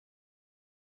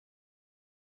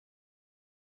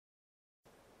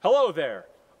Hello there.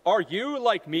 Are you,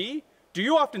 like me, do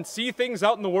you often see things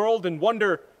out in the world and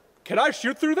wonder, can I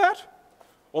shoot through that?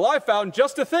 Well, I found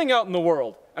just a thing out in the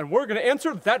world, and we're going to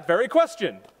answer that very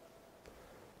question.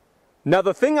 Now,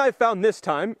 the thing I found this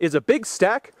time is a big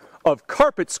stack of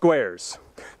carpet squares.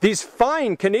 These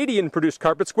fine Canadian-produced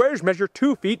carpet squares measure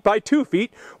 2 feet by 2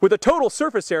 feet with a total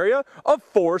surface area of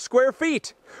 4 square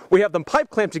feet. We have them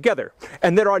pipe clamped together,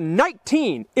 and there are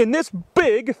 19 in this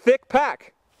big, thick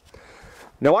pack.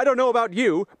 Now, I don't know about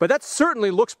you, but that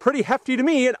certainly looks pretty hefty to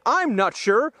me, and I'm not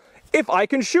sure if I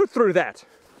can shoot through that.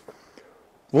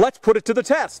 Let's put it to the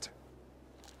test.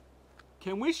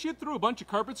 Can we shoot through a bunch of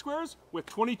carpet squares with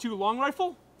 .22 long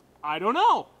rifle? I don't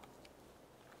know.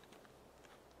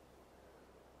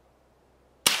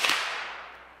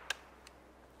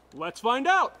 Let's find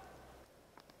out.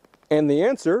 And the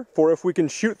answer for if we can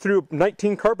shoot through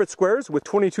 19 carpet squares with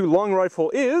 .22 long rifle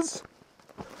is...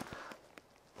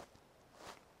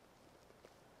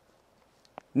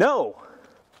 no.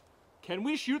 Can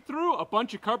we shoot through a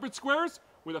bunch of carpet squares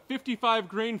with a 55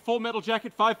 grain full metal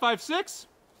jacket 5.56?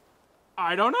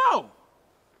 I don't know.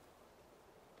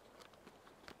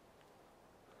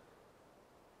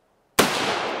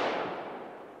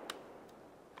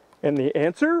 And the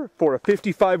answer for a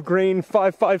 55 grain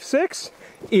 5.56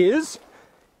 is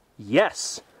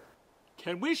yes.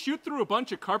 Can we shoot through a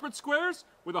bunch of carpet squares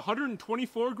with a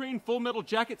 124 grain full metal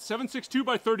jacket 7.62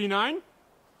 by 39?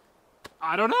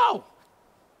 I don't know.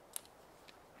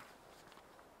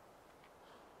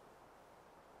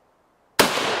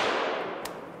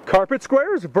 Carpet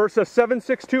squares versus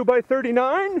 7.62 by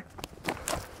 39?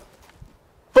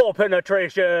 Full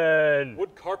penetration!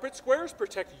 Would carpet squares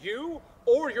protect you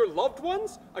or your loved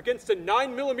ones against a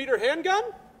 9mm handgun?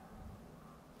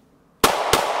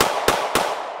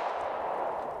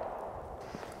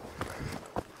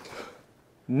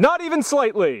 Not even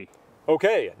slightly.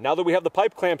 Okay, now that we have the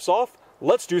pipe clamps off,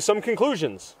 let's do some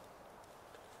conclusions.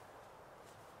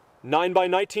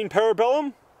 9x19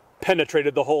 Parabellum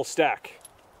penetrated the whole stack.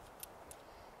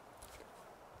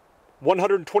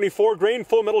 124 grain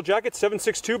full metal jacket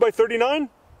 7.62 by 39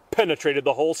 penetrated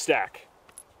the whole stack.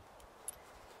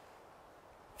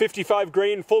 55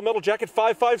 grain full metal jacket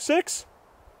 5.56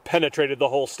 penetrated the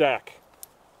whole stack.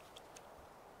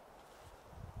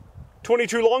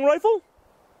 22 long rifle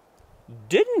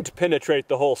didn't penetrate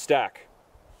the whole stack.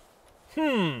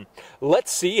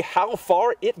 Let's see how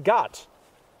far it got.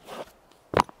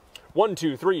 1,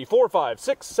 2, 3, 4, 5,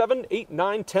 6, 7, 8,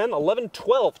 9, 10, 11,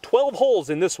 12. 12 holes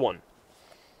in this one.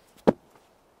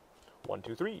 1,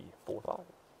 2, 3, 4, 5,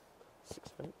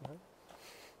 6, 7, 8, 9.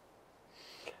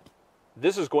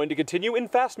 This is going to continue in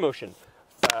fast motion.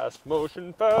 Fast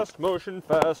motion, fast motion,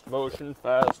 fast motion,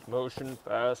 fast motion,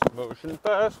 fast motion,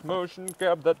 fast motion,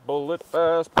 grab that bullet,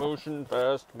 fast motion,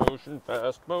 fast motion,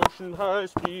 fast motion, high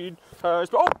speed,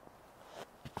 oh!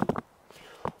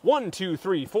 1, 2,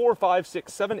 3, 4, 5,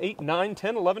 6, 7, 8, 9,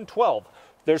 10, 11, 12.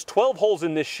 There's 12 holes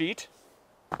in this sheet.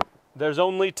 There's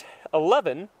only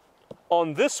 11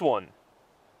 on this one.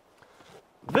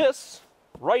 This,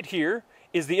 right here,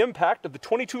 is the impact of the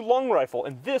 .22 long rifle,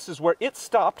 and this is where it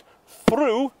stopped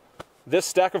through this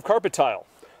stack of carpet tile.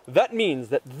 That means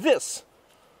that this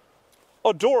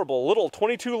adorable little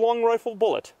 .22 long rifle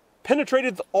bullet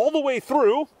penetrated all the way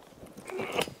through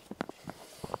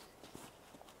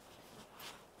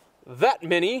that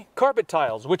many carpet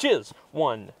tiles, which is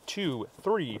 1, 2,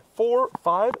 3, 4,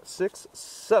 5, 6,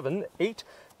 7, 8,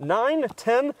 9,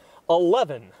 10,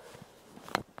 11.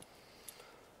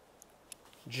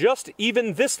 Just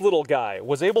even this little guy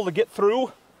was able to get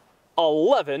through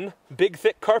 11 big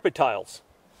thick carpet tiles,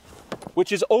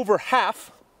 which is over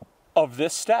half of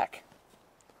this stack.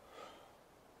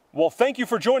 Well, thank you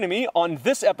for joining me on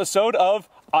this episode of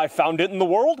I Found It in the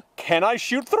World. Can I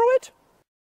Shoot Through It?